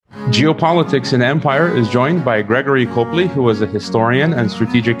Geopolitics and Empire is joined by Gregory Copley, who is a historian and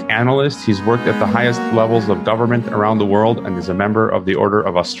strategic analyst. He's worked at the highest levels of government around the world and is a member of the Order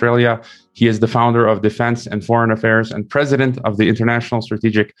of Australia. He is the founder of Defense and Foreign Affairs and president of the International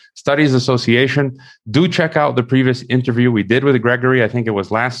Strategic Studies Association. Do check out the previous interview we did with Gregory. I think it was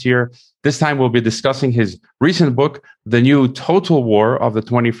last year. This time we'll be discussing his recent book, The New Total War of the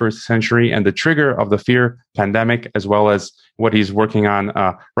 21st Century and the Trigger of the Fear Pandemic, as well as what he's working on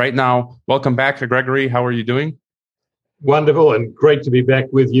right now. Welcome back, Gregory. How are you doing? Wonderful and great to be back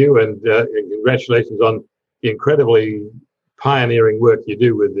with you, and congratulations on the incredibly pioneering work you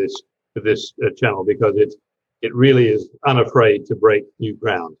do with this channel, because it really is unafraid to break new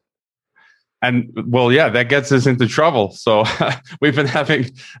ground. And well, yeah, that gets us into trouble. So we've been having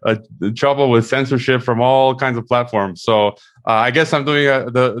trouble with censorship from all kinds of platforms. So I guess I'm doing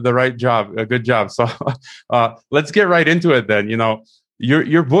the right job, a good job. So let's get right into it then. You know,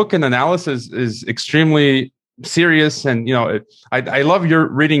 your book and analysis is extremely serious, and you know, I love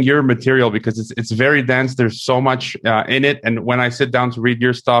reading your material because it's very dense. There's so much in it, and when I sit down to read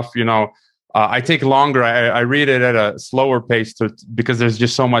your stuff, you know, I take longer. I read it at a slower pace because there's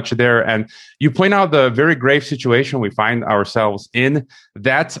just so much there. And you point out the very grave situation we find ourselves in,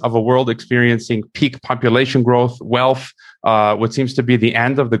 that of a world experiencing peak population growth, wealth, what seems to be the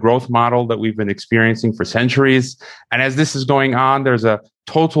end of the growth model that we've been experiencing for centuries. And as this is going on, there's a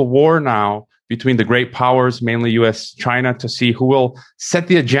total war now between the great powers, mainly US, China, to see who will set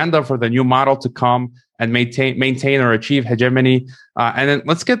the agenda for the new model to come and maintain or achieve hegemony. And then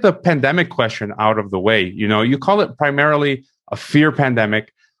let's get the pandemic question out of the way. You know, you call it primarily a fear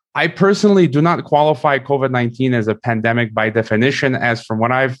pandemic. I personally do not qualify COVID-19 as a pandemic by definition, as from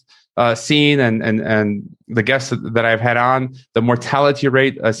what I've seen and the guests that I've had on, the mortality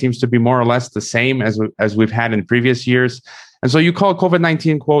rate seems to be more or less the same as we've had in previous years. And so you call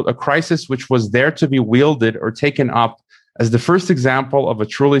COVID-19, quote, a crisis which was there to be wielded or taken up as the first example of a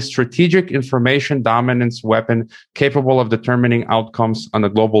truly strategic information dominance weapon capable of determining outcomes on a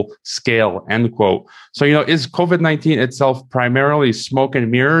global scale, end quote. So, you know, is COVID-19 itself primarily smoke and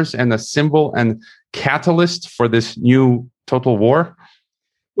mirrors and a symbol and catalyst for this new total war?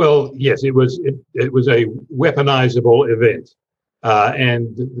 Well, yes, it was a weaponizable event,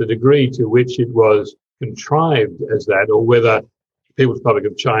 and the degree to which it was contrived as that, or whether People's Republic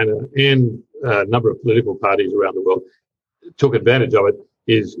of China and a number of political parties around the world took advantage of it,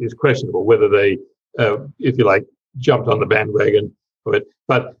 is questionable. Whether they, if you like, jumped on the bandwagon of it.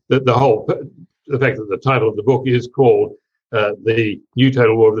 But the fact that the title of the book is called The New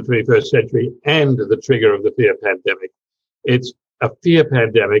Total War of the 21st Century and the Trigger of the Fear Pandemic. It's a fear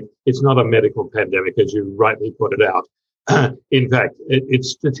pandemic. It's not a medical pandemic, as you rightly pointed out. In fact, it's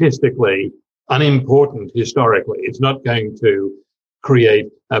statistically unimportant historically. It's not going to create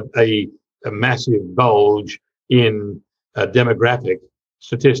a massive bulge in demographic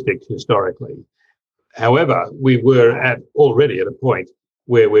statistics historically. However, we were already at a point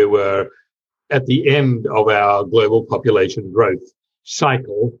where we were at the end of our global population growth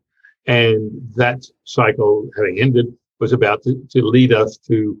cycle, and that cycle, having ended, was about to lead us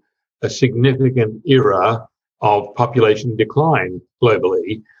to a significant era of population decline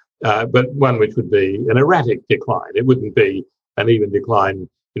globally, but one which would be an erratic decline. It wouldn't be an even decline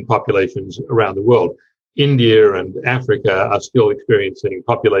in populations around the world. India and Africa are still experiencing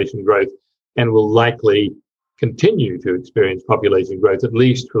population growth and will likely continue to experience population growth at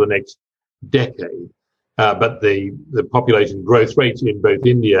least for the next decade. But the population growth rates in both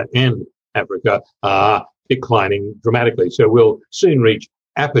India and Africa are declining dramatically. So we'll soon reach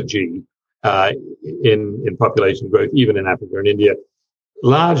apogee in population growth, even in Africa and India,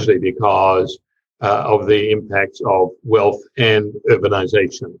 largely because of the impacts of wealth and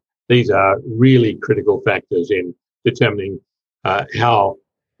urbanization. These are really critical factors in determining how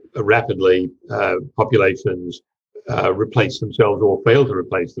rapidly populations replace themselves or fail to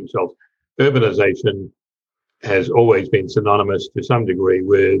replace themselves. Urbanization has always been synonymous to some degree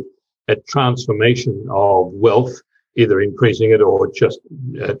with a transformation of wealth, either increasing it or just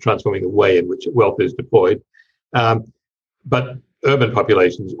transforming the way in which wealth is deployed. But urban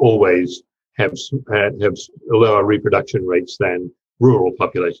populations always have lower reproduction rates than rural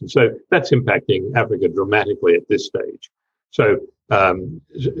populations. So that's impacting Africa dramatically at this stage. So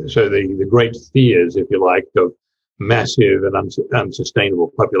the great fears, if you like, of massive and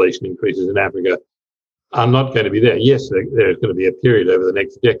unsustainable population increases in Africa are not going to be there. Yes, there's going to be a period over the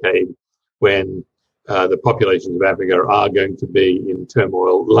next decade when the populations of Africa are going to be in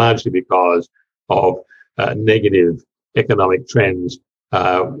turmoil, largely because of negative economic trends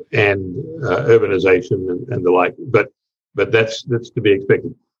and urbanization and the like. But that's to be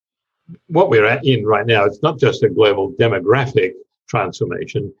expected. what we're in right now, it's not just a global demographic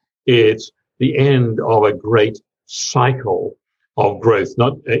transformation, it's the end of a great cycle of growth,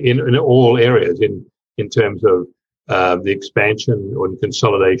 not in all areas, in terms of the expansion or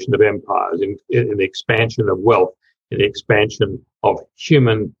consolidation of empires, in the expansion of wealth, in the expansion of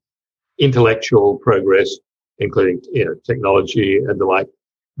human intellectual progress, including technology and the like,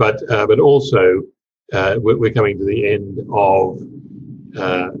 but also we're coming to the end of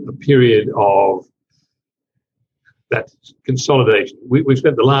a period of that consolidation. We've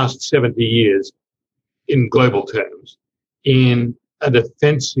spent the last 70 years, in global terms, in a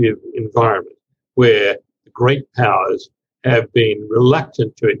defensive environment where the great powers have been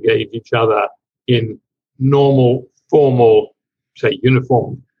reluctant to engage each other in normal, formal, say,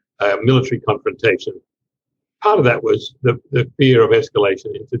 uniform military confrontation. Part of that was the fear of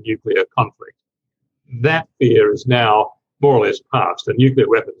escalation into nuclear conflict. That fear is now more or less past. The nuclear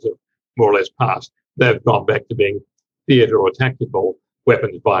weapons are more or less past. They've gone back to being theatre or tactical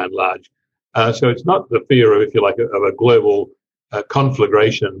weapons by and large. So it's not the fear of, if you like, of a global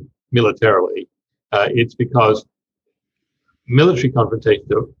conflagration militarily. It's because military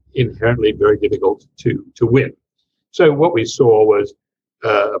confrontations are inherently very difficult to win. So what we saw was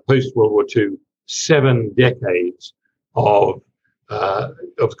post-World War II, 7 decades of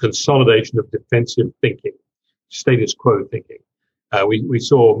consolidation of defensive thinking, status quo thinking. We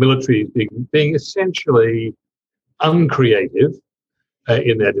saw militaries being essentially uncreative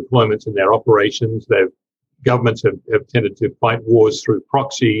in their deployments and their operations. Governments have tended to fight wars through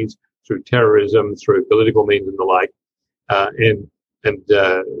proxies, through terrorism, through political means and the like, to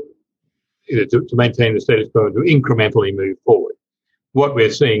maintain the status quo and to incrementally move forward. What we're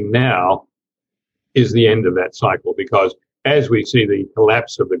seeing now is the end of that cycle, because as we see the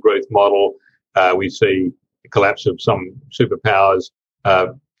collapse of the growth model, we see the collapse of some superpowers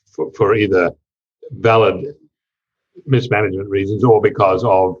for either valid mismanagement reasons or because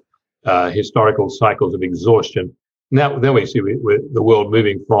of historical cycles of exhaustion. Now we see the world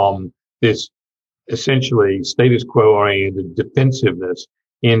moving from this essentially status quo-oriented defensiveness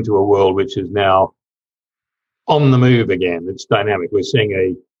into a world which is now on the move again. It's dynamic. We're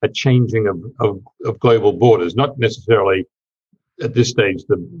seeing a changing of global borders, not necessarily at this stage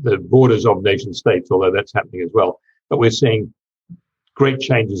the borders of nation states, although that's happening as well. But we're seeing great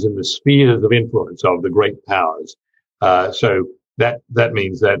changes in the spheres of influence of the great powers. So that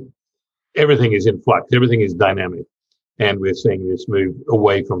means that everything is in flux, everything is dynamic, and we're seeing this move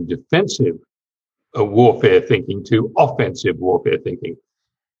away from defensive warfare thinking to offensive warfare thinking.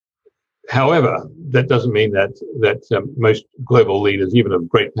 However, that doesn't mean that most global leaders, even of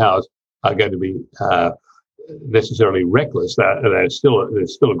great powers, are going to be necessarily reckless. There's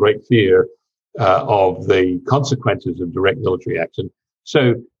still a great fear of the consequences of direct military action.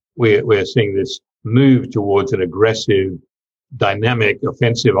 So we're seeing this move towards an aggressive, dynamic,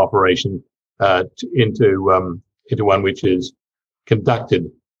 offensive operation into one which is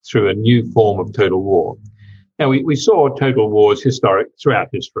conducted through a new form of total war. Now we saw total wars throughout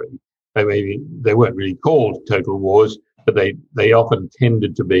history. They weren't really called total wars, but they often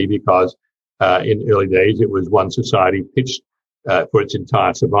tended to be, because in early days it was one society pitched for its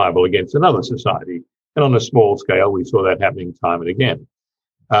entire survival against another society, and on a small scale we saw that happening time and again.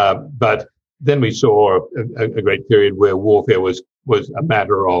 But then we saw a great period where warfare was a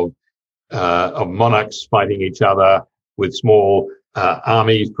matter of monarchs fighting each other with small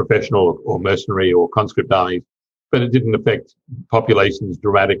armies, professional or mercenary or conscript armies, but it didn't affect populations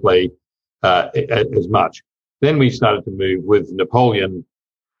dramatically as much. Then we started to move with Napoleon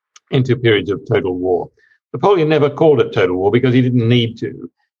into periods of total war. Napoleon never called it total war because he didn't need to.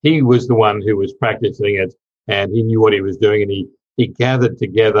 He was the one who was practicing it, and he knew what he was doing, and he gathered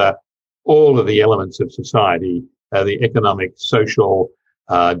together all of the elements of society, the economic, social,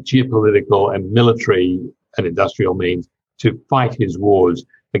 geopolitical, and military and industrial means to fight his wars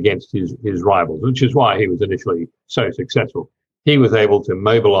against his rivals, which is why he was initially so successful. He was able to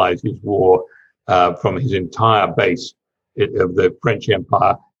mobilize his war from his entire base of the French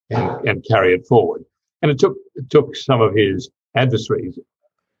Empire and carry it forward. And it took some of his adversaries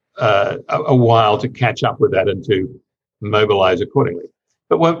a while to catch up with that and to mobilize accordingly.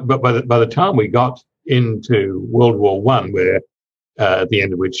 But by the time we got into World War I, where at the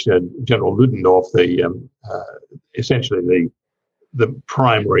end of which General Ludendorff, essentially the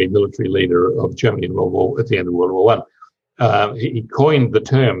primary military leader of Germany in World War, at the end of World War I, he coined the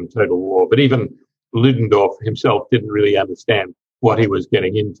term total war. But even Ludendorff himself didn't really understand what he was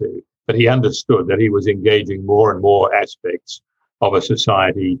getting into. But he understood that he was engaging more and more aspects of a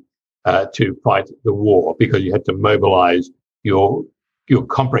society to fight the war, because you had to mobilize your pure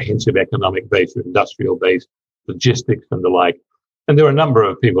comprehensive economic base, or industrial base, logistics and the like. And there were a number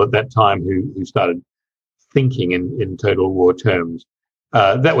of people at that time who started thinking in total war terms.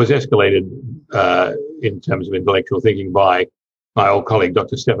 That was escalated in terms of intellectual thinking by my old colleague,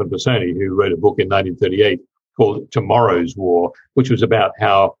 Dr. Stefan Pisoni, who wrote a book in 1938 called Tomorrow's War, which was about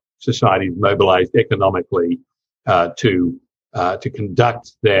how societies mobilized economically to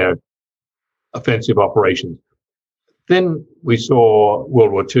conduct their offensive operations. Then we saw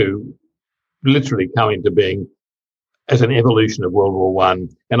World War II literally come into being as an evolution of World War I,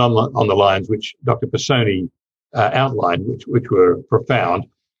 and on the lines which Dr. Pisoni outlined, which were profound.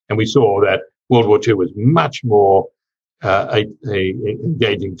 And we saw that World War II was much more a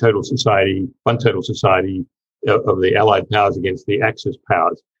engaging total society, one total society of the Allied powers against the Axis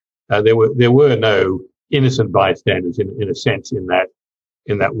powers. There were no innocent bystanders in a sense in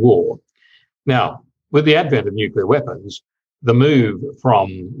that war. Now, with the advent of nuclear weapons, the move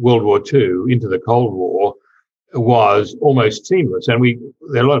from World War II into the Cold War was almost seamless. And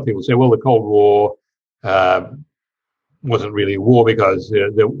there are a lot of people say, well, the Cold War wasn't really a war because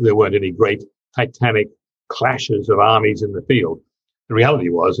there weren't any great titanic clashes of armies in the field. The reality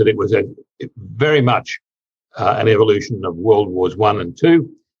was that it was very much an evolution of World Wars I and II,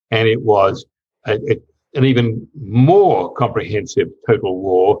 and it was an even more comprehensive total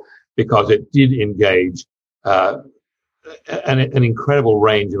war because it did engage an incredible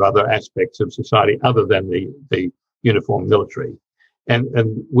range of other aspects of society other than the uniformed military.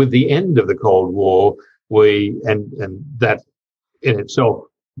 And with the end of the Cold War, and that in itself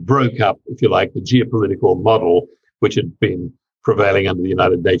broke up, if you like, the geopolitical model which had been prevailing under the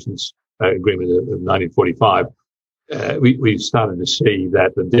United Nations Agreement of 1945. We started to see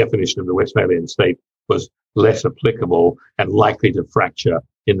that the definition of the Westphalian state was less applicable and likely to fracture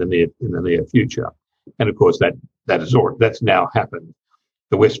in the near future. And of course, that's now happened.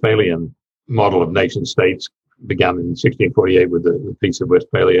 The Westphalian model of nation states began in 1648 with the Peace of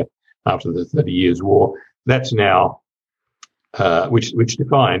Westphalia after the 30 Years' War. That's now, which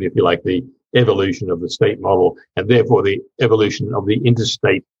defined, if you like, the evolution of the state model and therefore the evolution of the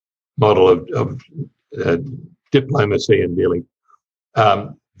interstate model of diplomacy and dealing.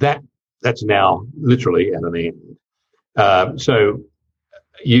 That's now literally at an end. So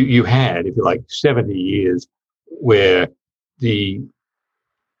you had, if you like, 70 years where the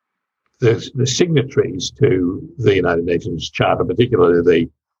signatories to the United Nations Charter, particularly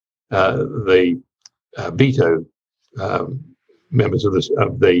the veto members of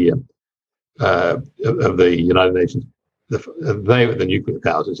the United Nations, they were the nuclear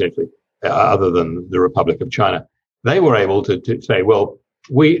powers essentially, other than the Republic of China. They were able to say, well,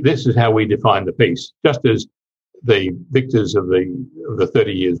 this is how we define the peace, just as the victors of the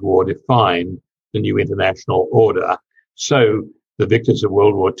 30 Years' War defined the new international order. So the victors of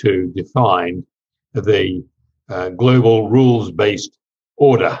World War II defined the global rules-based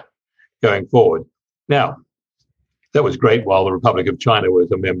order going forward. Now, that was great while the Republic of China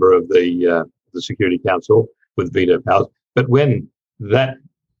was a member of the Security Council with veto powers. But when that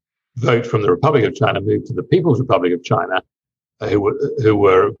vote from the Republic of China moved to the People's Republic of China, who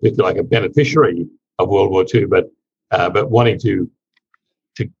were if you like a beneficiary of World War II, but wanting to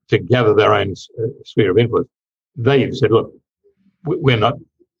gather their own sphere of influence, they said, look, we're not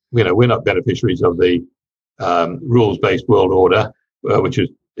beneficiaries of the rules-based world order, which is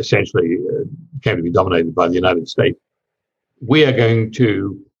essentially came to be dominated by the United States. We are going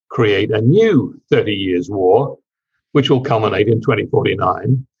to create a new 30 Years' War, which will culminate in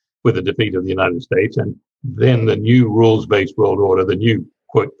 2049 with the defeat of the United States, and then the new rules-based world order, the new,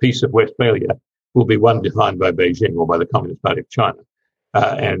 quote, Peace of Westphalia, will be one defined by Beijing or by the Communist Party of China.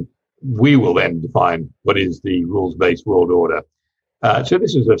 And we will then define what is the rules-based world order. So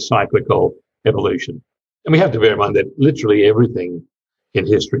this is a cyclical evolution. And we have to bear in mind that literally everything in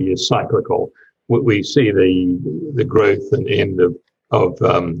history is cyclical. We see the growth and end of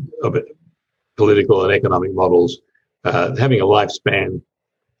political and economic models having a lifespan.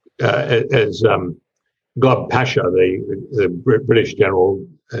 As Glubb Pasha, the British general,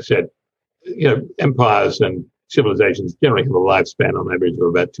 said, empires and civilizations generally have a lifespan on average of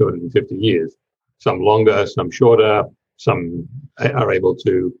about 250 years. Some longer, some shorter. Some are able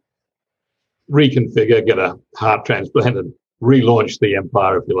to reconfigure, get a heart transplant, and relaunch the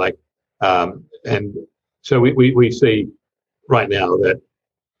empire, if you like. And so we see right now that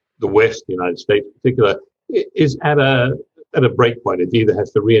the West, the United States in particular, is at a break point. It either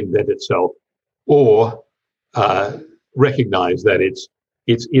has to reinvent itself or recognize that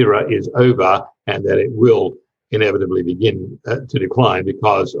its era is over and that it will inevitably begin to decline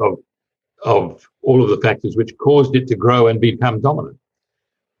because of all of the factors which caused it to grow and become dominant.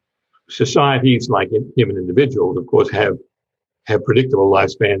 societies, like human individuals, of course, have predictable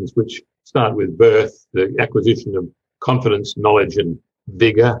lifespans, which start with birth, the acquisition of confidence, knowledge, and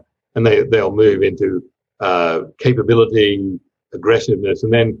vigor, and they'll move into capability, aggressiveness,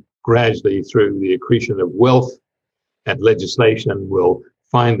 and then gradually through the accretion of wealth and legislation will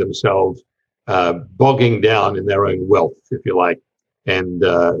find themselves bogging down in their own wealth, if you like, and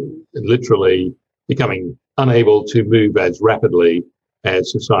literally becoming unable to move as rapidly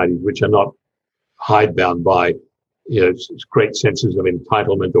as societies which are not hidebound by great senses of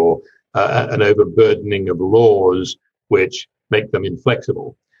entitlement or an overburdening of laws which make them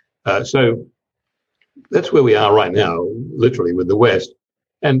inflexible. So that's where we are right now, literally, with the West.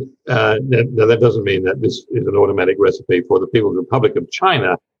 And that doesn't mean that this is an automatic recipe for the People's Republic of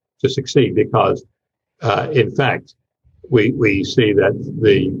China to succeed, because, in fact, we see that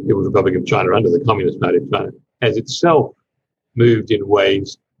the People's Republic of China, under the Communist Party of China, has itself moved in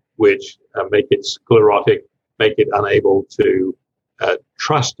ways which make it sclerotic, make it unable to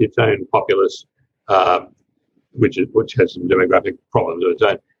trust its own populace, which has some demographic problems of its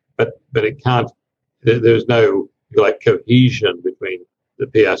own. But it can't. There's no cohesion between the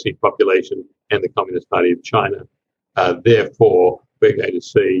PRC population and the Communist Party of China. Therefore, we're going to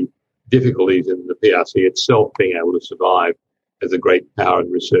see difficulties in the PRC itself being able to survive as a great power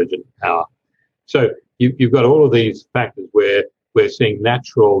and resurgent power. So you've got all of these factors where we're seeing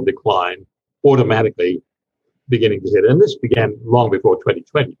natural decline automatically beginning to hit. And this began long before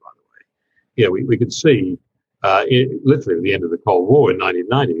 2020, by the way. We could see literally at the end of the Cold War in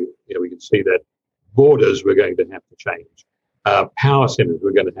 1990, we could see that borders were going to have to change. Power centers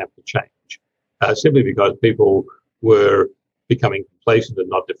were going to have to change, simply because people were becoming complacent and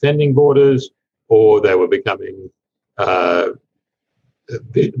not defending borders, or they were becoming, the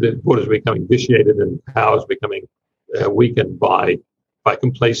borders were becoming vitiated and powers becoming weakened by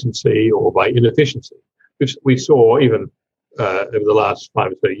complacency or by inefficiency, which we saw even over the last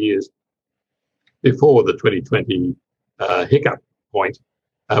 5 or so years before the 2020 hiccup point.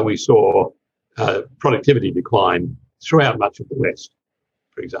 We saw productivity decline throughout much of the West,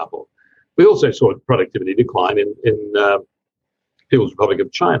 for example. We also saw productivity decline in People's Republic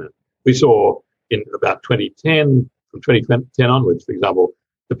of China. We saw in about 2010, from 2010 onwards, for example,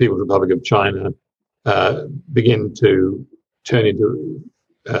 the People's Republic of China begin to turn into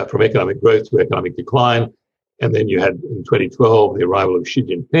from economic growth to economic decline. And then you had in 2012 the arrival of Xi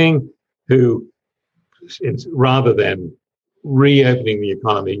Jinping, who, rather than reopening the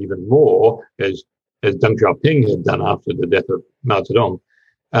economy even more, as Deng Xiaoping had done after the death of Mao Zedong,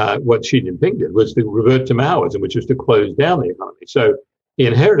 what Xi Jinping did was to revert to Maoism, which was to close down the economy. So he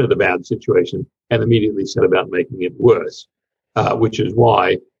inherited a bad situation and immediately set about making it worse, which is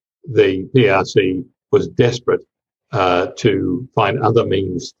why the PRC was desperate to find other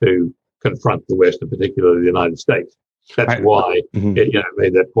means to confront the West, and particularly the United States. That's why it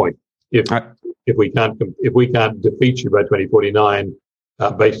made that point. If we can't defeat you by 2049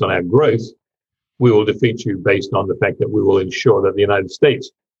 based on our growth, we will defeat you based on the fact that we will ensure that the United States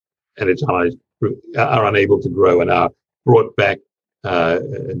and its allies are unable to grow and are brought back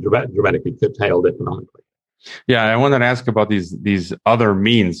dramatically curtailed economically. Yeah, I wanted to ask about these other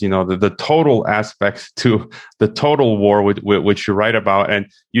means, the total aspects to the total war, which you write about. And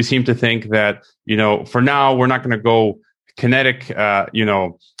you seem to think that, for now, we're not going to go kinetic,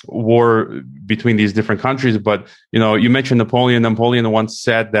 war between these different countries. But, you mentioned Napoleon. Napoleon once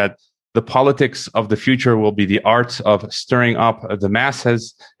said that the politics of the future will be the art of stirring up the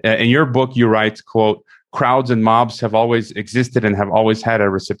masses. In your book, you write, quote, "Crowds and mobs have always existed and have always had a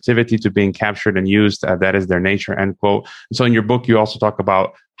receptivity to being captured and used. That is their nature," end quote. So in your book, you also talk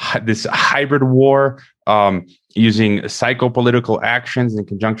about this hybrid war, using psychopolitical actions in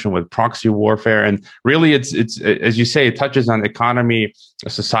conjunction with proxy warfare. And really, it's as you say, it touches on economy,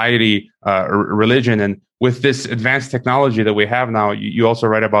 society, religion. And with this advanced technology that we have now, you also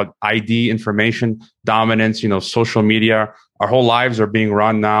write about ID, information dominance, social media. Our whole lives are being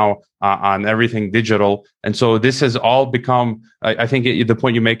run now on everything digital. And so this has all become, I think the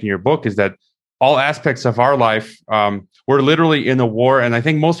point you make in your book is that all aspects of our life, we're literally in a war. And I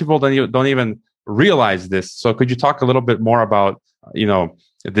think most people don't even realize this. So could you talk a little bit more about,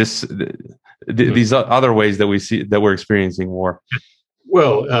 these other ways that we see that we're experiencing war?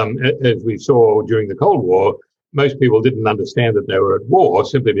 Well, as we saw during the Cold War, most people didn't understand that they were at war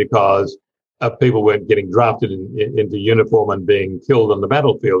simply because people weren't getting drafted into uniform and being killed on the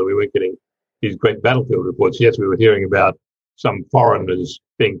battlefield. And we weren't getting these great battlefield reports. Yes, we were hearing about some foreigners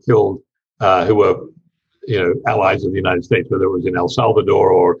being killed who were, allies of the United States, whether it was in El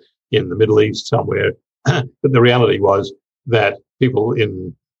Salvador or in the Middle East somewhere. But the reality was that people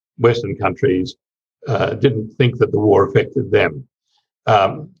in Western countries didn't think that the war affected them.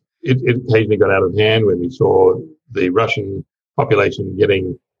 It occasionally got out of hand when we saw the Russian population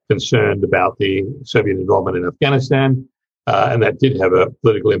getting concerned about the Soviet involvement in Afghanistan, and that did have a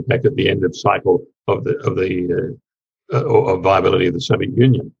political impact at the end of cycle of viability of the Soviet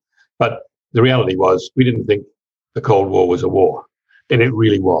Union. But the reality was we didn't think the Cold War was a war, and it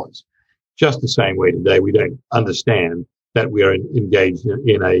really was. Just the same way today, we don't understand that we are engaged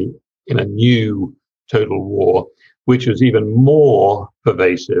in a new total war, which was even more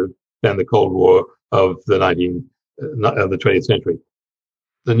pervasive than the Cold War of the 20th century.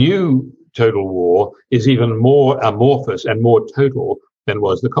 The new total war is even more amorphous and more total than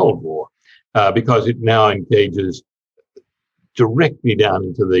was the Cold War, because it now engages directly down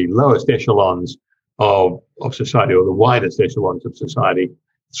into the lowest echelons of society, or the widest echelons of society,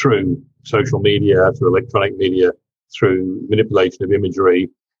 through social media, through electronic media, through manipulation of imagery.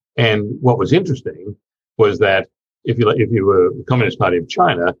 And what was interesting was that if you were the Communist Party of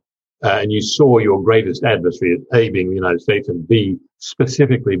China, and you saw your greatest adversary, A, being the United States, and B,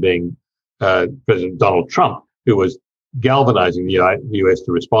 specifically being President Donald Trump, who was galvanizing the US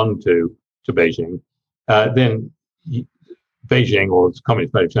to respond to Beijing, then Beijing, or the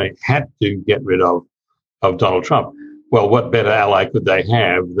Communist Party of China, had to get rid of Donald Trump. Well, what better ally could they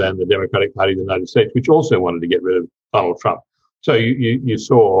have than the Democratic Party of the United States, which also wanted to get rid of Donald Trump? So you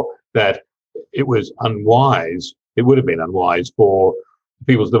saw that it was unwise. It would have been unwise for the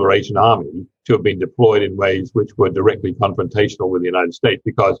People's Liberation Army to have been deployed in ways which were directly confrontational with the United States,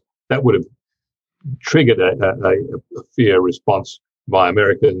 because that would have triggered a fear response by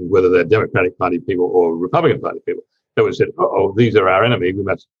Americans, whether they're Democratic Party people or Republican Party people. They would have said, "Oh, these are our enemy. We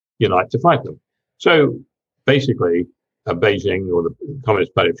must unite to fight them." So basically, Beijing, or the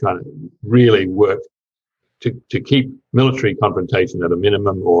Communist Party of China, really worked to keep military confrontation at a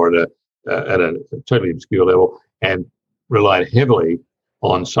minimum, or at a totally obscure level, and relied heavily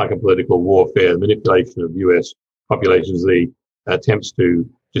on psychopolitical warfare, manipulation of U.S. populations, the attempts to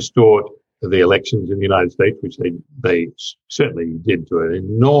distort the elections in the United States, which they certainly did to an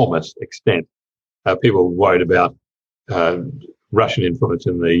enormous extent. People were worried about Russian influence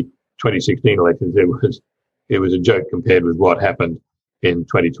in the 2016 elections. It was a joke compared with what happened in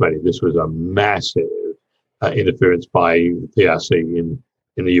 2020. This was a massive interference by the PRC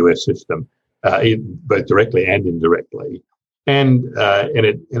in the US system, both directly and indirectly, and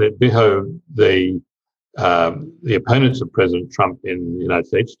it behoved the opponents of President Trump in the United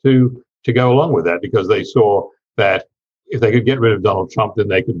States to go along with that, because they saw that if they could get rid of Donald Trump, then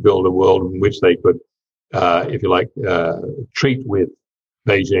they could build a world in which they could, if you like, treat with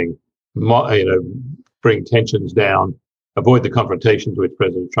Beijing, bring tensions down, avoid the confrontations which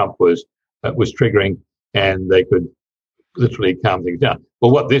President Trump was triggering, and they could literally calm things down.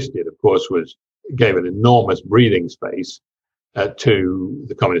 Well, what this did, of course, was gave an enormous breathing space to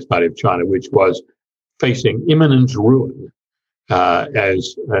the Communist Party of China, which was facing imminent ruin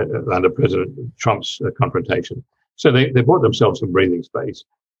as under President Trump's confrontation. So they bought themselves some breathing space.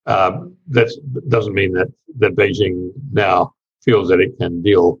 That doesn't mean that Beijing now feels that it can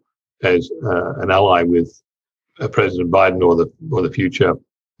deal as an ally with President Biden or the future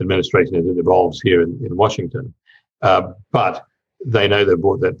administration as it evolves here in Washington. But they know they've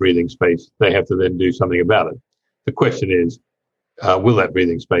bought that breathing space. They have to then do something about it. The question is, will that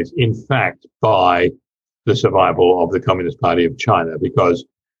breathing space, in fact, buy the survival of the Communist Party of China? Because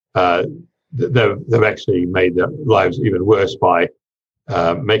they've actually made their lives even worse by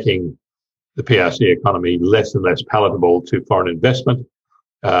making the PRC economy less and less palatable to foreign investment.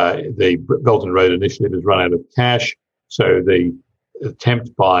 The Belt and Road Initiative has run out of cash, so the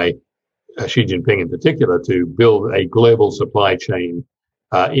attempt by Xi Jinping in particular to build a global supply chain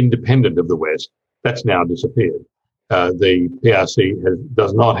independent of the West, that's now disappeared. The PRC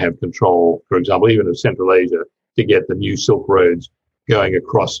does not have control, for example, even of Central Asia, to get the new Silk Roads going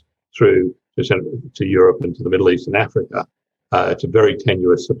across through to Europe and to the Middle East and Africa. It's a very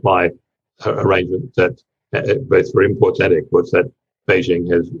tenuous supply arrangement that both for imports and exports that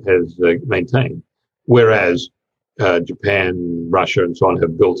Beijing has maintained. Whereas Japan, Russia, and so on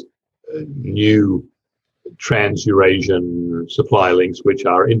have built new trans-Eurasian supply links which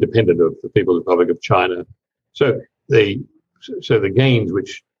are independent of the People's Republic of China. So the gains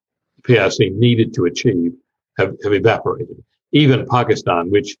which the PRC needed to achieve have evaporated. Even Pakistan,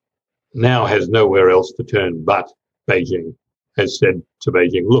 which now has nowhere else to turn but Beijing, has said to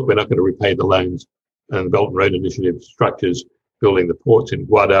Beijing, look, we're not going to repay the loans and the Belt and Road Initiative structures, building the ports in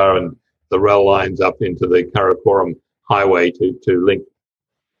Gwadar and the rail lines up into the Karakoram highway to link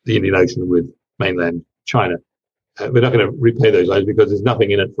the Indian Ocean with mainland China. we're not going to repay those loans because there's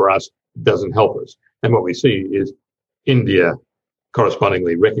nothing in it for us. It doesn't help us. And what we see is India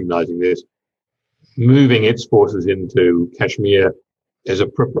correspondingly recognizing this, moving its forces into Kashmir as a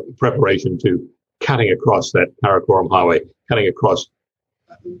preparation to cutting across that Karakoram highway, cutting across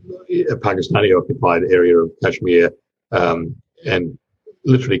a Pakistani-occupied area of Kashmir, and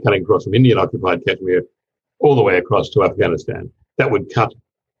literally cutting across from Indian-occupied Kashmir all the way across to Afghanistan. That would cut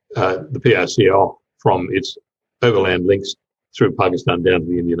the PRC off from its overland links through Pakistan down to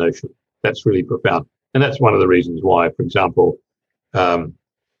the Indian Ocean. That's really profound. And that's one of the reasons why, for example, the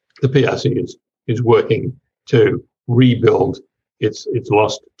PRC is working to rebuild its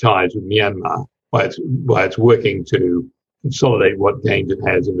lost ties with Myanmar, why it's working to consolidate what gains it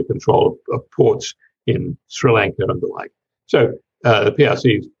has in the control of ports in Sri Lanka and the like. So the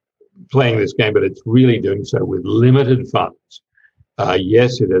PRC is playing this game, but it's really doing so with limited funds.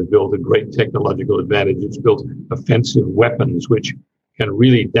 Yes, it has built a great technological advantage. It's built offensive weapons which can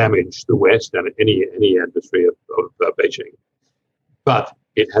really damage the West and any adversary of Beijing. But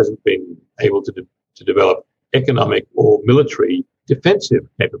it hasn't been able to develop economic or military defensive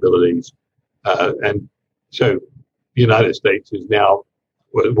capabilities. And so the United States is now,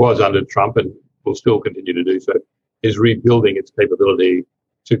 was under Trump and will still continue to do so, is rebuilding its capability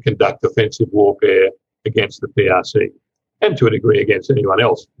to conduct offensive warfare against the PRC and to a degree against anyone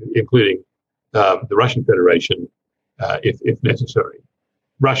else, including the Russian Federation, if necessary.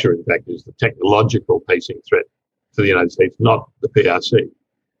 Russia, in fact, is the technological pacing threat to the United States, not the PRC.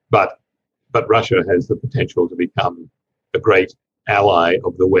 But Russia has the potential to become a great ally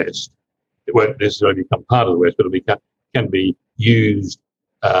of the West. It won't necessarily become part of the West, but it can be used,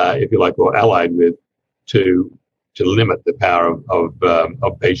 if you like, or allied with to limit the power of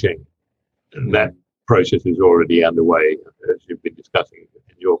Beijing. And that process is already underway, as you've been discussing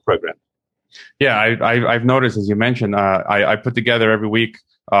in your program. Yeah, I've noticed, as you mentioned, I put together every week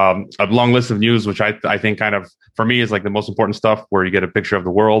a long list of news, which I think kind of, for me, is like the most important stuff, where you get a picture of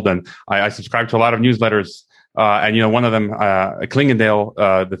the world. And I subscribe to a lot of newsletters. And, one of them,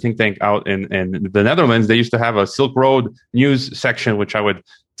 Clingendael, the think tank out in the Netherlands, they used to have a Silk Road news section, which I would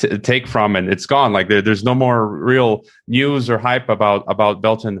take from, and it's gone. Like there's no more real news or hype about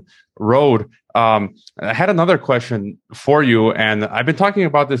Belt and Road. I had another question for you, and I've been talking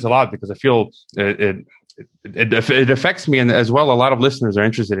about this a lot because I feel it affects me, and as well, a lot of listeners are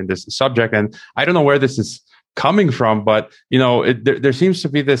interested in this subject. And I don't know where this is coming from, but there seems to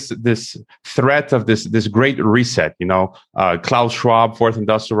be this threat of this great reset. Klaus Schwab, Fourth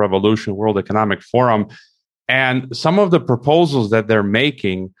Industrial Revolution, World Economic Forum, and some of the proposals that they're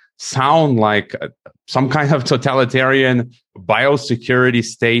making sound like some kind of totalitarian biosecurity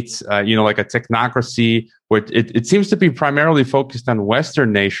states, like a technocracy, where it seems to be primarily focused on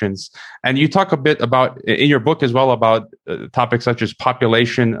Western nations. And you talk a bit about, in your book as well, about topics such as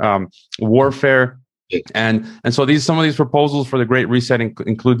population warfare. And so some of these proposals for the Great Reset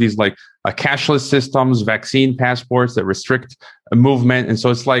include these like cashless systems, vaccine passports that restrict movement. And so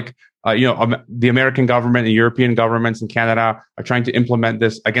it's like, the American government and European governments and Canada are trying to implement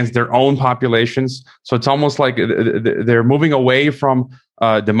this against their own populations. So it's almost like they're moving away from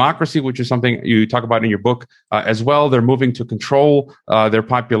democracy, which is something you talk about in your book as well. They're moving to control their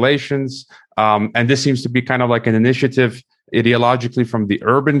populations. And this seems to be kind of like an initiative ideologically from the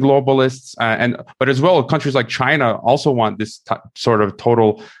urban globalists, but as well, countries like China also want this sort of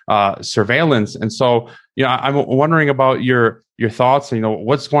total surveillance. And so, I'm wondering about your thoughts.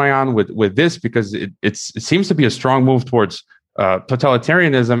 What's going on with this, because it seems to be a strong move towards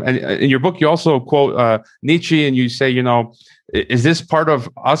totalitarianism. And in your book, you also quote Nietzsche, and you say, is this part of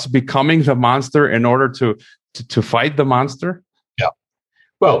us becoming the monster in order to fight the monster? Yeah.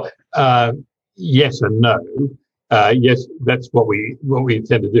 Well, yes and no. Yes, that's what we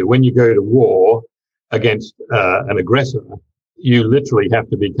intend to do. When you go to war against an aggressor, you literally have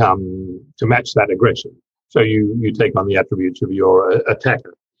to match that aggression. So you take on the attributes of your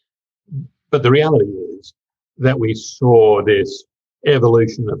attacker. But the reality is that we saw this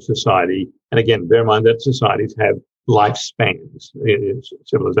evolution of society. And again, bear in mind that societies have lifespans,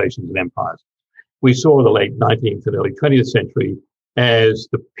 civilizations and empires. We saw the late 19th and early 20th century as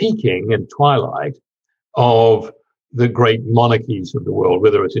the peaking and twilight of the great monarchies of the world,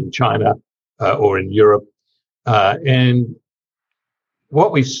 whether it's in China or in Europe. And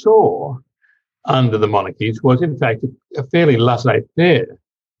what we saw under the monarchies was, in fact, a fairly laissez-faire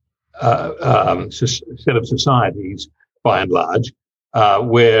set of societies, by and large,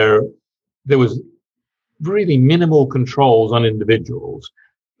 where there was really minimal controls on individuals.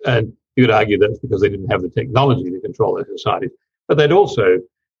 And you could argue that's because they didn't have the technology to control their societies. But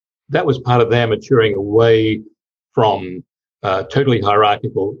that was part of their maturing away from totally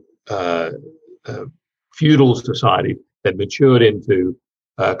hierarchical feudal society that matured into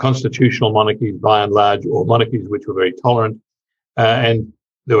constitutional monarchies by and large, or monarchies which were very tolerant, and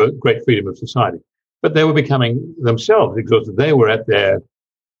there was great freedom of society. But they were becoming themselves exhausted. They were at their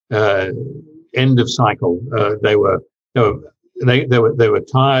end of cycle. They were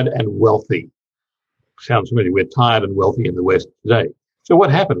tired and wealthy. Sounds familiar. We're tired and wealthy in the West today. So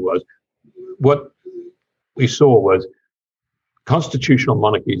what happened was, what we saw was constitutional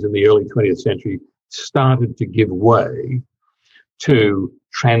monarchies in the early 20th century started to give way to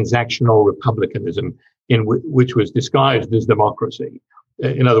transactional republicanism, which was disguised as democracy.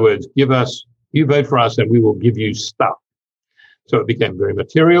 In other words, you vote for us and we will give you stuff. So it became very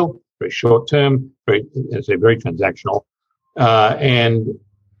material, very short term, very transactional. And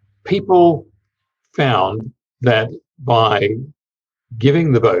people found that by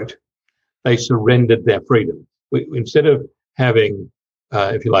giving the vote, they surrendered their freedom. Instead of having,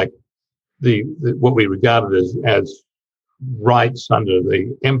 if you like, what we regarded as rights under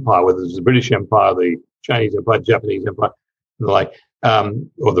the empire, whether it's the British Empire, the Chinese Empire, Japanese Empire, and the like,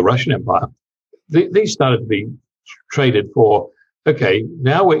 or the Russian Empire, these started to be traded for. Okay,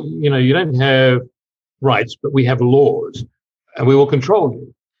 now you don't have rights, but we have laws, and we will control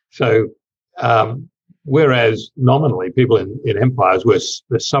you. So, whereas nominally people in empires were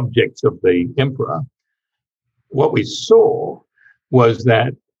the subjects of the emperor, what we saw was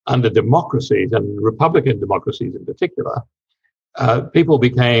that under democracies, and republican democracies in particular, people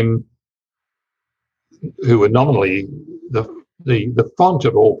who were nominally the font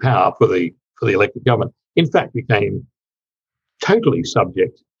of all power for the elected government, in fact became totally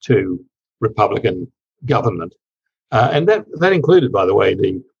subject to republican government. And that included, by the way,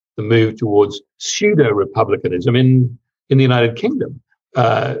 the move towards pseudo-republicanism in the United Kingdom,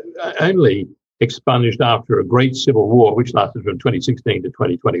 only expunged after a great civil war, which lasted from 2016 to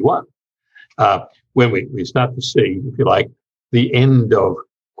 2021, when we start to see, if you like, the end of,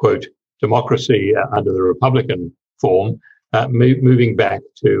 quote, democracy under the Republican form, moving back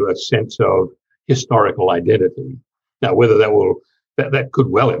to a sense of historical identity. Now, whether that could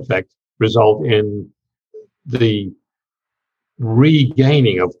well, in fact, result in the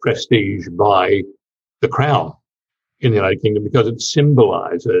regaining of prestige by the crown in the United Kingdom, because it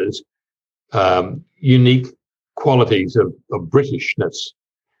symbolizes unique qualities of Britishness.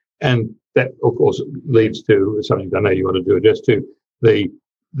 And that, of course, leads to a subject I know you want to address to the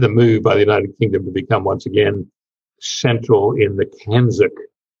move by the United Kingdom to become once again central in the Kanzuk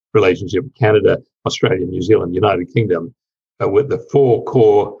relationship, Canada, Australia, New Zealand, United Kingdom, with the four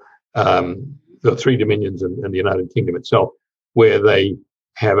core, the three dominions and the United Kingdom itself, where they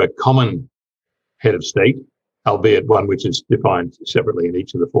have a common head of state, albeit one which is defined separately in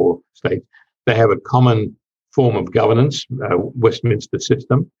each of the four states. They have a common form of governance, Westminster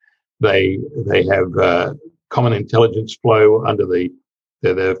system. They have common intelligence flow under the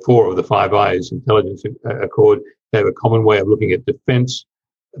four of the Five Eyes intelligence accord. They have a common way of looking at defense.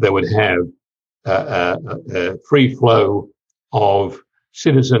 They would have a free flow of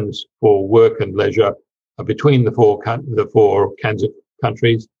citizens for work and leisure between the four Kanzuk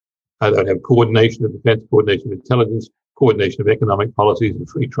countries. They would have coordination of defense, coordination of intelligence, coordination of economic policies and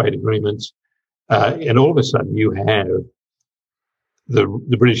free trade agreements. And all of a sudden you have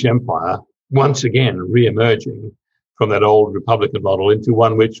the British Empire once again re-emerging from that old Republican model into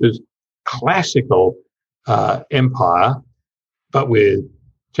one which was classical empire, but with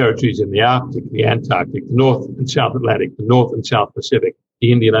territories in the Arctic, the Antarctic, the North and South Atlantic, the North and South Pacific,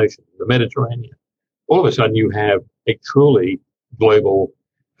 the Indian Ocean, the Mediterranean. All of a sudden you have a truly global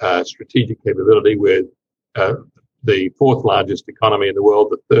strategic capability with the fourth largest economy in the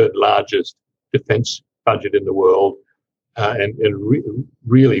world, the third largest defense budget in the world, and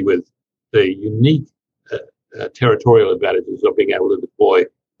really with the unique territorial advantages of being able to deploy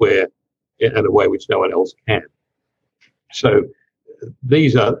in a way which no one else can. So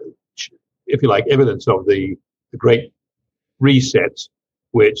these are, if you like, evidence of the great resets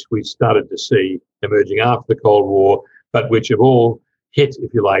which we started to see emerging after the Cold War, but which have all hit,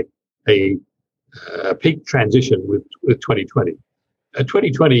 if you like, a peak transition with 2020.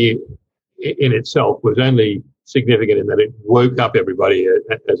 2020 in itself was only significant in that it woke up everybody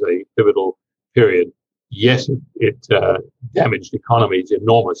as a pivotal period. Yes, it damaged economies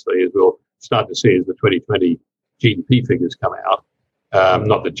enormously, as we'll start to see as the 2020 GDP figures come out.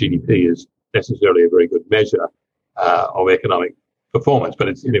 Not that GDP is necessarily a very good measure of economic performance, but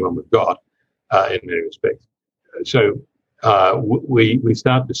it's the only one we've got in many respects. So we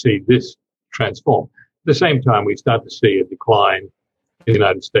start to see this transform. At the same time, we start to see a decline the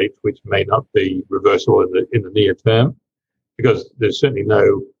United States, which may not be reversible in the near term, because there's certainly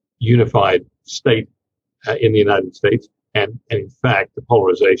no unified state in the United States. And in fact, the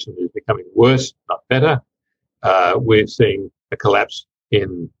polarization is becoming worse, not better. We're seeing a collapse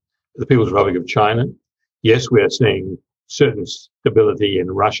in the People's Republic of China. Yes, we are seeing certain stability in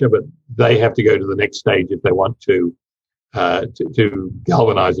Russia, but they have to go to the next stage if they want to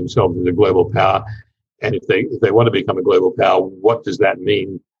galvanize themselves as a global power. And if they want to become a global power, what does that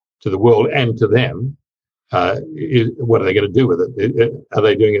mean to the world and to them? What are they going to do with it? Are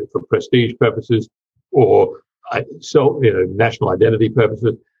they doing it for prestige purposes or national identity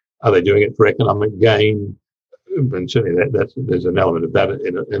purposes? Are they doing it for economic gain? And certainly there's an element of that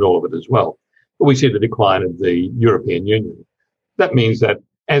in all of it as well. But we see the decline of the European Union. That means that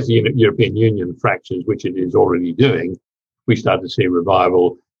as the European Union fractures, which it is already doing, we start to see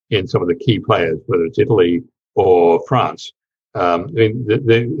revival in some of the key players, whether it's Italy or France.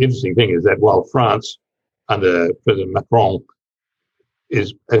 The interesting thing is that while France, under President Macron,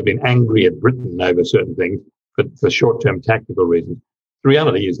 has been angry at Britain over certain things for short-term tactical reasons, the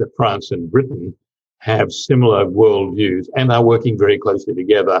reality is that France and Britain have similar worldviews and are working very closely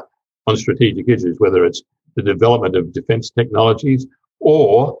together on strategic issues, whether it's the development of defense technologies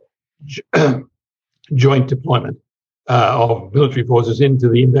or joint deployment of military forces into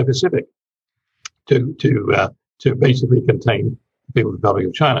the Indo-Pacific to basically contain the People's Republic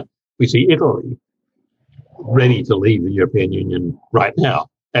of China. We see Italy ready to leave the European Union right now,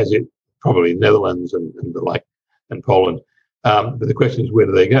 as it probably Netherlands and the like, and Poland. But the question is, where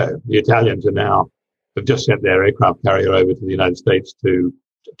do they go? The Italians have just sent their aircraft carrier over to the United States to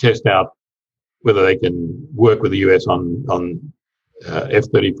test out whether they can work with the US on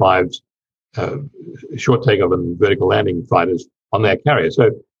F-35s, short takeoff and vertical landing fighters on their carrier. So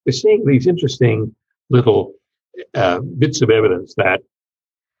we're seeing these interesting little bits of evidence that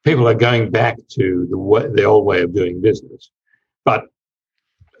people are going back to the old way of doing business. But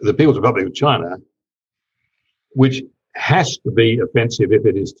the People's Republic of China, which has to be offensive if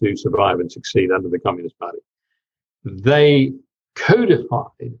it is to survive and succeed under the Communist Party, they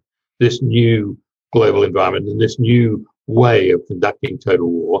codified this new global environment and this new way of conducting total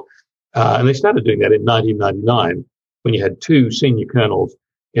war. And they started doing that in 1999 when you had two senior colonels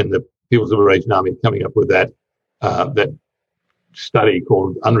in the People's Liberation Army coming up with that study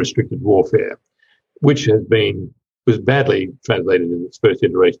called Unrestricted Warfare, which was badly translated in its first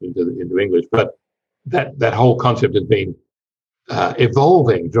iteration into English. But that whole concept has been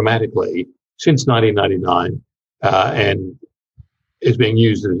evolving dramatically since 1999 and is being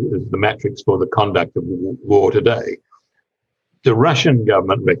used as the matrix for the conduct of war today. The Russian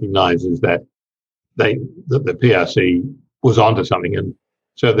government recognizes that the PRC was onto something, and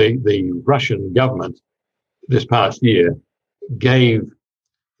so the Russian government this past year gave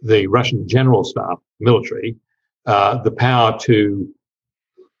the Russian General Staff military the power to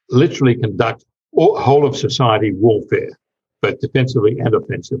literally conduct whole of society warfare, both defensively and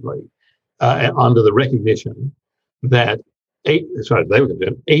offensively, under the recognition that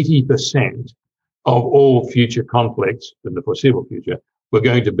 80% of all future conflicts in the foreseeable future were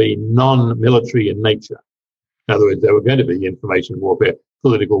going to be non-military in nature. In other words, they were going to be information warfare,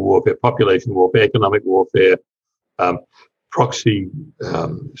 political warfare, population warfare, economic warfare, proxy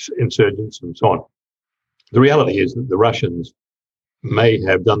insurgents, and so on. The reality is that the Russians may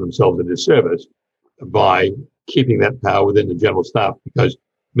have done themselves a disservice by keeping that power within the general staff, because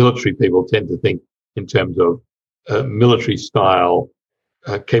military people tend to think in terms of military style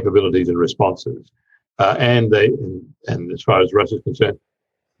capabilities and responses. And as far as Russia is concerned,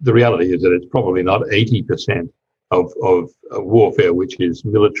 the reality is that it's probably not 80% of warfare which is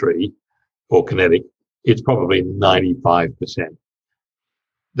military or kinetic. It's probably 95%.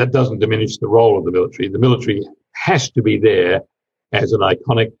 That doesn't diminish the role of the military. The military has to be there as an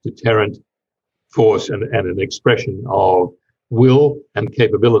iconic deterrent force and an expression of will and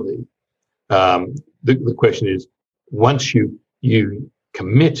capability. The question is, once you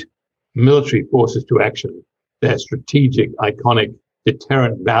commit military forces to action, their strategic, iconic,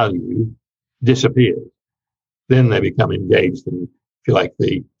 deterrent value disappears. Then they become engaged in, if you like,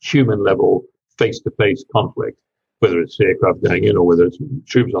 the human level, face-to-face conflict, whether it's aircraft going in or whether it's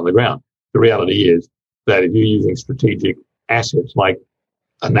troops on the ground. The reality is that if you're using strategic assets like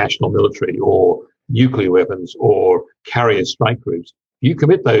a national military or nuclear weapons or carrier strike groups, you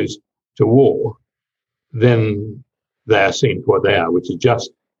commit those to war, then they are seen for what they are, which is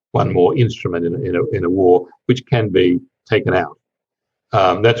just one more instrument in a war which can be taken out.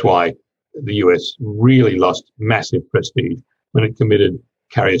 That's why the US really lost massive prestige when it committed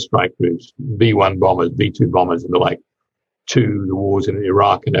carrier strike groups, B-1 bombers, B-2 bombers, and the like, to the wars in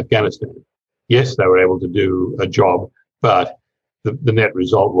Iraq and Afghanistan. Yes, they were able to do a job, but the net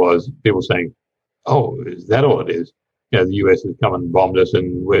result was people saying, "Oh, is that all it is? You know, the US has come and bombed us,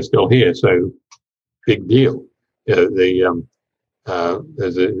 and we're still here. So big deal." You know,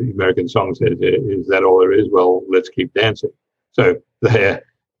 as the American song says, "Is that all there is? Well, let's keep dancing." So they're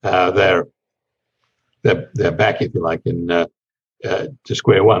back, if you like, to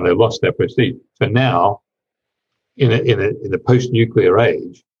square one. They lost their prestige. So now, in a post-nuclear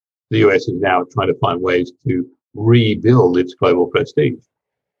age, the US is now trying to find ways to rebuild its global prestige.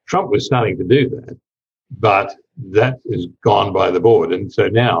 Trump was starting to do that, but that is gone by the board. And so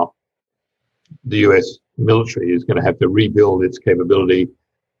now the US military is going to have to rebuild its capability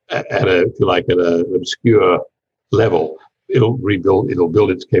at an obscure level. It'll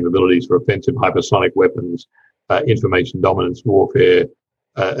build its capabilities for offensive hypersonic weapons, information dominance warfare,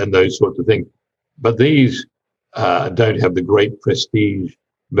 and those sorts of things. But these don't have the great prestige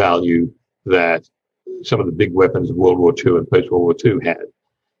value that some of the big weapons of World War II and post-World War II had.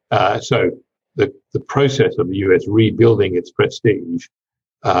 So the process of the US rebuilding its prestige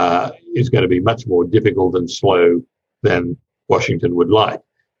is going to be much more difficult and slow than Washington would like.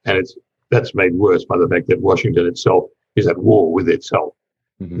 And that's made worse by the fact that Washington itself is at war with itself.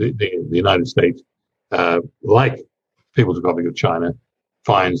 Mm-hmm. The United States, like People's Republic of China,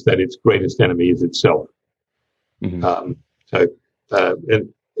 finds that its greatest enemy is itself. Mm-hmm.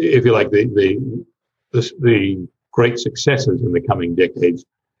 And if you like, the great successes in the coming decades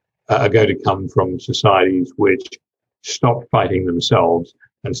are going to come from societies which stop fighting themselves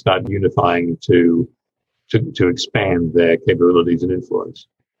and start unifying to expand their capabilities and influence.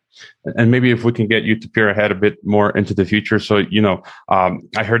 And maybe if we can get you to peer ahead a bit more into the future. So,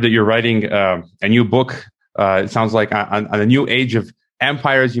 I heard that you're writing a new book. It sounds like on a new age of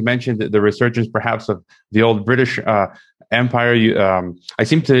empires. You mentioned the resurgence perhaps of the old British empire. I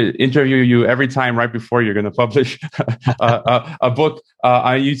seem to interview you every time right before you're going to publish a book.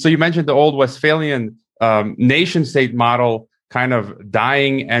 So you mentioned the old Westphalian nation state model kind of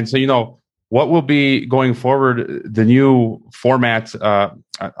dying. And so, what will be going forward, the new format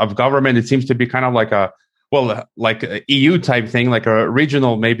of government? It seems to be kind of like a EU type thing, like a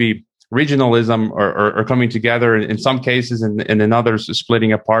regional, maybe regionalism or coming together in some cases and in others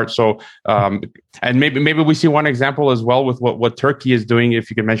splitting apart. So, and maybe we see one example as well with what Turkey is doing, if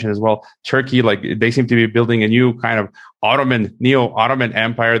you can mention as well. Turkey, like they seem to be building a new kind of neo-Ottoman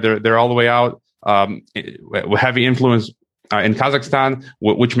empire. They're all the way out, with heavy influence in Kazakhstan,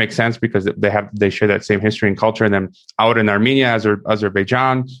 which makes sense because they share that same history and culture, and then out in Armenia,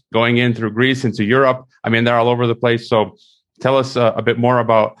 Azerbaijan, going in through Greece into Europe. I mean, they're all over the place. So tell us a bit more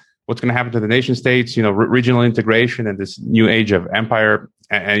about what's going to happen to the nation states, regional integration and this new age of empire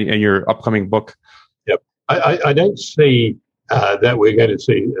and your upcoming book. Yep. I don't see that we're going to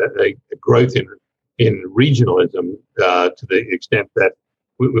see a growth in regionalism to the extent that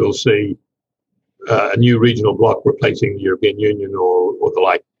we'll see a new regional bloc replacing the European Union or the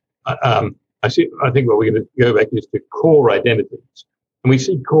like. I think what we're going to go back is to core identities. And we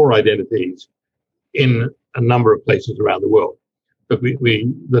see core identities in a number of places around the world. But the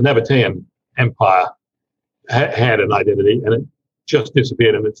Nabatean Empire had an identity and it just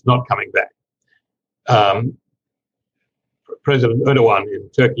disappeared and it's not coming back. President Erdogan in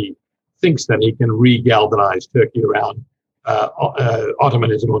Turkey thinks that he can re-galvanize Turkey around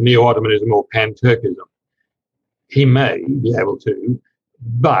Ottomanism or neo-Ottomanism or pan-Turkism. He may be able to,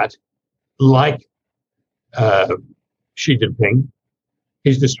 but like Xi Jinping,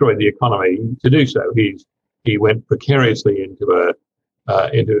 he's destroyed the economy to do so. He went precariously into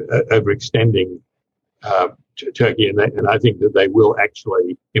overextending Turkey, and I think that they will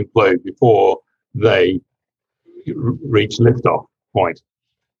actually implode before they reach liftoff point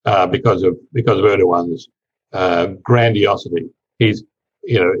because of Erdogan's grandiosity. He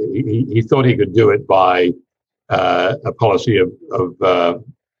thought he could do it by a policy of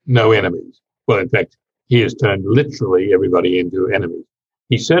no enemies. Well, in fact, he has turned literally everybody into enemies.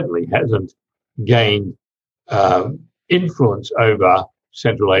 He certainly hasn't gained influence over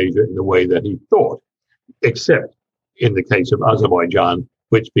Central Asia in the way that he thought, except in the case of Azerbaijan,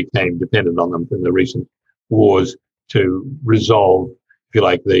 which became dependent on them in the recent wars to resolve, if you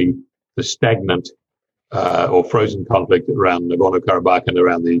like, the stagnant or frozen conflict around Nagorno-Karabakh and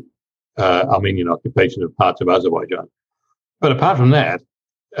around the Armenian occupation of parts of Azerbaijan. But apart from that,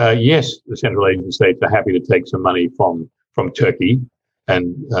 yes, the Central Asian states are happy to take some money from Turkey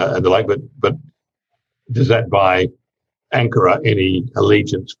and the like, but does that buy Ankara any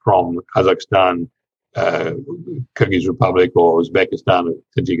allegiance from Kazakhstan, Kyrgyz Republic, or Uzbekistan, or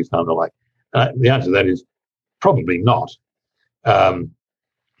Tajikistan, or the like? The answer to that is probably not.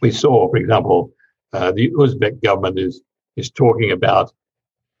 We saw, for example, the Uzbek government is talking about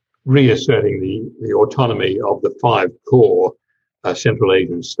reasserting the autonomy of the 5 core Central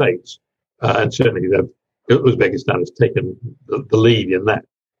Asian states. And certainly Uzbekistan has taken the lead in that.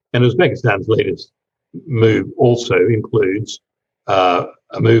 And Uzbekistan's latest move also includes a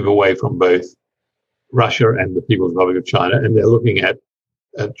move away from both Russia and the People's Republic of China, and they're looking at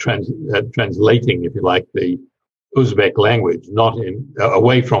translating, if you like, the Uzbek language, not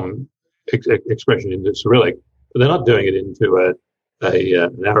away from expression into Cyrillic, but they're not doing it into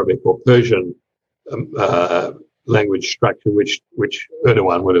an Arabic or Persian language structure, which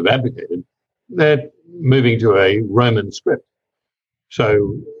Erdogan would have advocated. They're moving to a Roman script.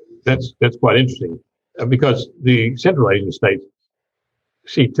 So that's quite interesting, because the Central Asian states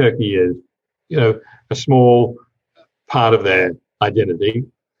see Turkey as, a small part of their identity.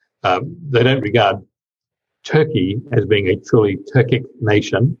 They don't regard Turkey as being a truly Turkic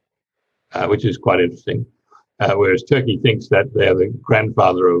nation, which is quite interesting. Whereas Turkey thinks that they are the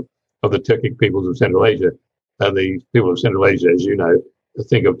grandfather of the Turkic peoples of Central Asia. The people of Central Asia, as you know,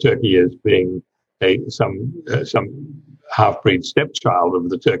 think of Turkey as being some half-breed stepchild of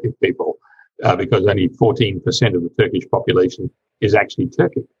the Turkic people, because only 14% of the Turkish population is actually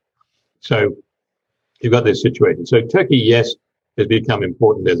Turkic. So you've got this situation. So Turkey, yes, has become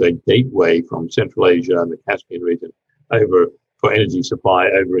important as a gateway from Central Asia and the Caspian region over for energy supply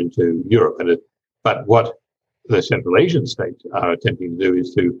over into Europe. But what the Central Asian states are attempting to do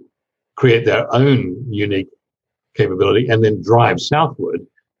is to create their own unique capability and then drive southward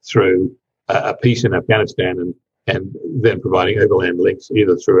through a peace in Afghanistan and then providing overland links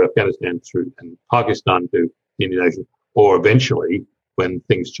either through Afghanistan and Pakistan to the Indian Ocean, or eventually, when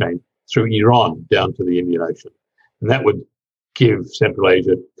things change, through Iran down to the Indian Ocean. And that would give Central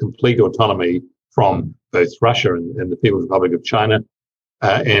Asia complete autonomy from both Russia and the People's Republic of China,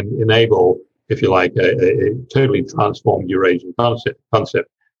 and enable, if you like, a totally transformed Eurasian concept.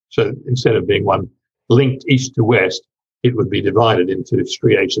 So instead of being one linked east to west, it would be divided into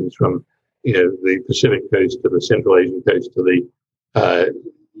striations from, the Pacific coast to the Central Asian coast to the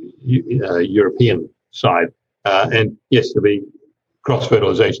European side. And yes, there'd be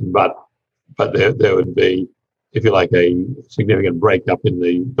cross-fertilization, but there would be, if you like, a significant breakup in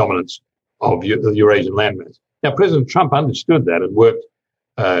the dominance of the Eurasian landmass. Now, President Trump understood that and worked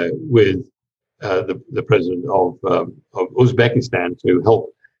with the president of Uzbekistan to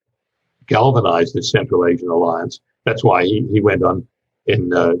help galvanize this Central Asian alliance. That's why he went on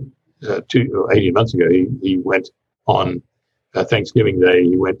in 18 months ago. He went on Thanksgiving Day.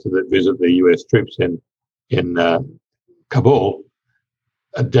 He went to visit the U.S. troops in Kabul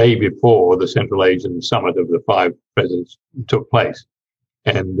a day before the Central Asian summit of the 5 presidents took place.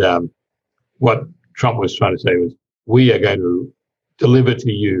 And what Trump was trying to say was, we are going to deliver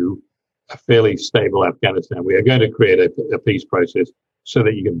to you a fairly stable Afghanistan. We are going to create a peace process so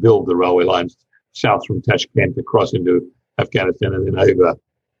that you can build the railway lines south from Tashkent across into Afghanistan and then over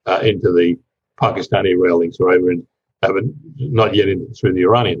into the Pakistani rail links, or not yet through the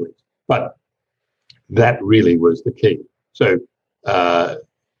Iranian links. But that really was the key. So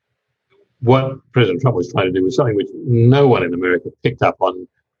what President Trump was trying to do was something which no one in America picked up on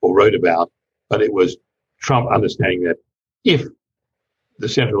or wrote about, but it was Trump understanding that if the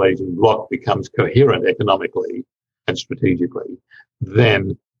Central Asian bloc becomes coherent economically and strategically,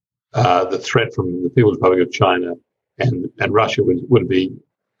 then the threat from the People's Republic of China and Russia would be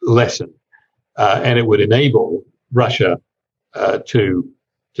lessened, and it would enable Russia to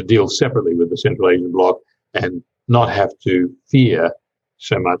deal separately with the Central Asian bloc and not have to fear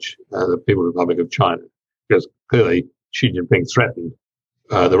so much the People's Republic of China, because clearly Xi Jinping threatened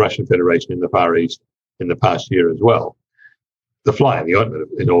the Russian Federation in the Far East in the past year as well. The fly in the ointment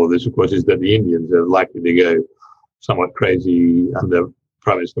in all of this, of course, is that the Indians are likely to go somewhat crazy under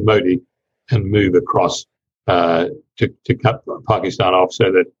Prime Minister Modi and move across to cut Pakistan off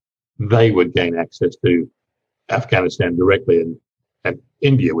so that they would gain access to Afghanistan directly, and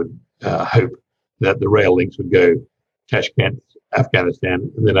India would hope that the rail links would go Tashkent,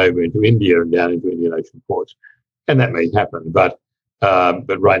 Afghanistan, and then over into India and down into Indian Ocean ports. And that may happen, but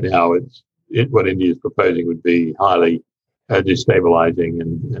right now what India is proposing would be highly destabilizing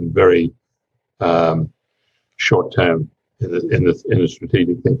and very short term in the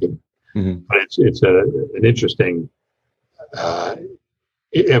strategic thinking. Mm-hmm. But it's an interesting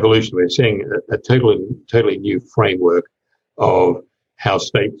evolution. We're seeing a totally new framework of how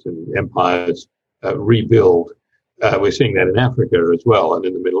states and empires rebuild. We're seeing that in Africa as well, and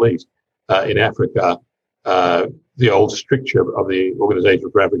in the Middle East. In Africa, the old stricture of the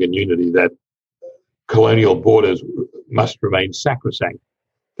Organization for African Unity that colonial borders must remain sacrosanct.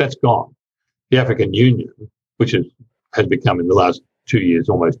 That's gone. The African Union, which has become in the last 2 years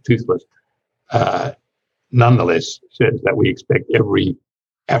almost toothless, nonetheless says that we expect every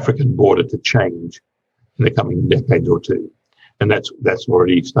African border to change in the coming decade or two. And that's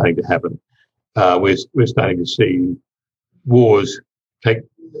already starting to happen. We're starting to see wars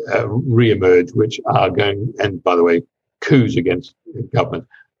re-emerge, which are going, and by the way, coups against government,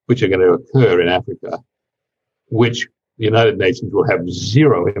 which are going to occur in Africa, which the United Nations will have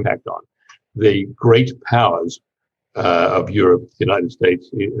zero impact on. The great powers of Europe, the United States,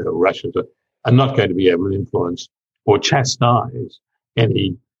 Russia, are not going to be able to influence or chastise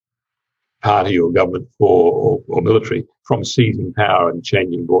any party or government or military from seizing power and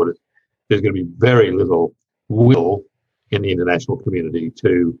changing borders. There's going to be very little will in the international community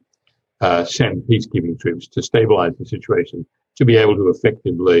to send peacekeeping troops to stabilize the situation, to be able to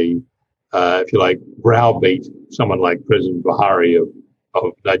effectively, if you like, browbeat someone like President Buhari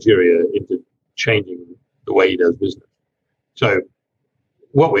of Nigeria into changing the way he does business. So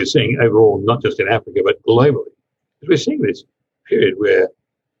what we're seeing overall, not just in Africa, but globally, is we're seeing this period where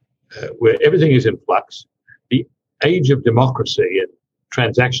everything is in flux. The age of democracy and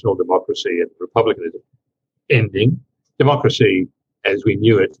transactional democracy and republicanism ending. Democracy, as we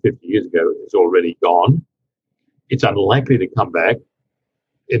knew it 50 years ago, is already gone. It's unlikely to come back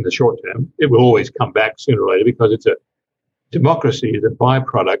in the short term. It will always come back sooner or later because democracy is a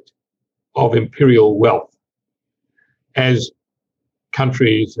byproduct of imperial wealth. As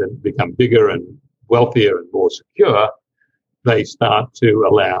countries become bigger and wealthier and more secure, they start to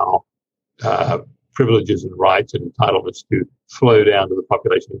allow privileges and rights and entitlements to flow down to the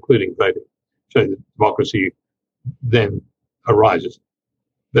population, including voting. So the democracy then arises.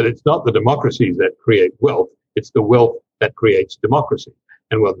 But it's not the democracies that create wealth, it's the wealth that creates democracy.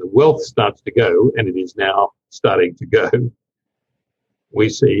 And when the wealth starts to go, and it is now starting to go, we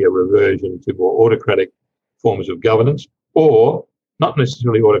see a reversion to more autocratic forms of governance, or not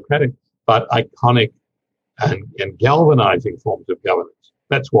necessarily autocratic, but iconic and galvanizing forms of governance.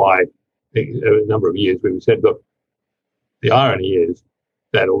 That's why a number of years we've said, look, the irony is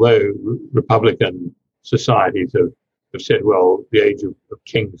that although Republican societies have said, well, the age of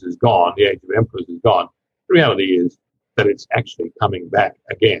kings is gone, the age of emperors is gone, the reality is that it's actually coming back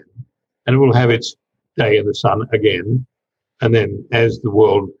again, and it will have its day in the sun again. And then as the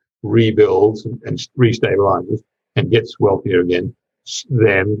world rebuilds and restabilizes and gets wealthier again,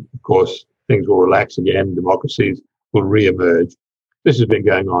 then, of course, things will relax again, democracies will re-emerge. This has been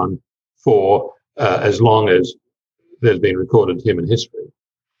going on for as long as there's been recorded human history.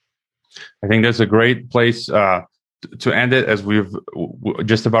 I think that's a great place to end it, as we've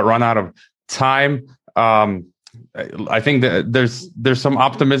just about run out of time. I think that there's some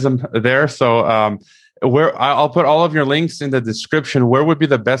optimism there. So I'll put all of your links in the description. Where would be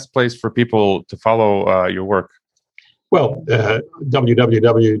the best place for people to follow your work? Well,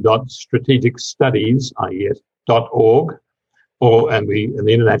 www.strategicstudies.org, and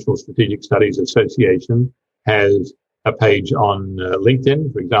the International Strategic Studies Association has a page on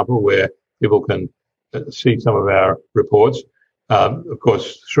LinkedIn, for example, where people can see some of our reports. Of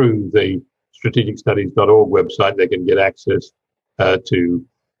course, through the strategicstudies.org website, they can get access to the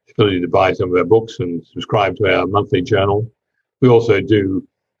ability to buy some of our books and subscribe to our monthly journal. We also do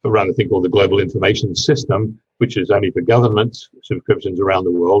run a thing called the Global Information System, which is only for government subscriptions around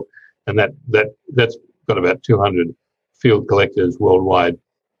the world, and that's got about 200 field collectors worldwide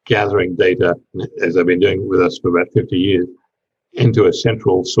gathering data, as they've been doing with us for about 50 years, into a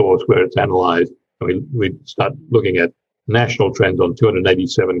central source where it's analyzed. And we start looking at national trends on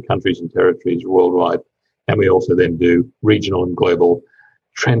 287 countries and territories worldwide, and we also then do regional and global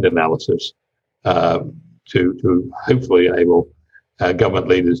trend analysis to hopefully enable government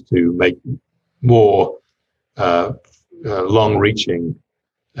leaders to make more long-reaching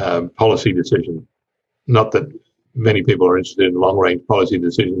policy decisions. Not that many people are interested in long-range policy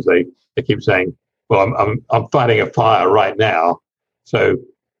decisions. They keep saying, "Well, I'm fighting a fire right now," so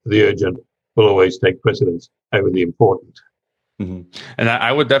the urgent will always take precedence over the important. Mm-hmm. And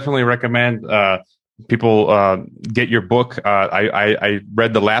I would definitely recommend people get your book. I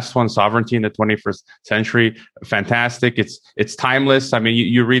read the last one, Sovereignty in the 21st Century. Fantastic. It's timeless. I mean,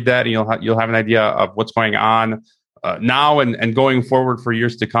 you read that and you'll have an idea of what's going on now and going forward for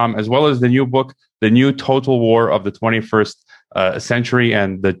years to come, as well as the new book, The New Total War of the 21st Century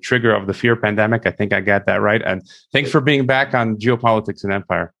and the Trigger of the Fear Pandemic. I think I got that right. And thanks for being back on Geopolitics and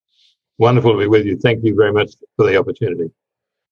Empire. Wonderful to be with you. Thank you very much for the opportunity.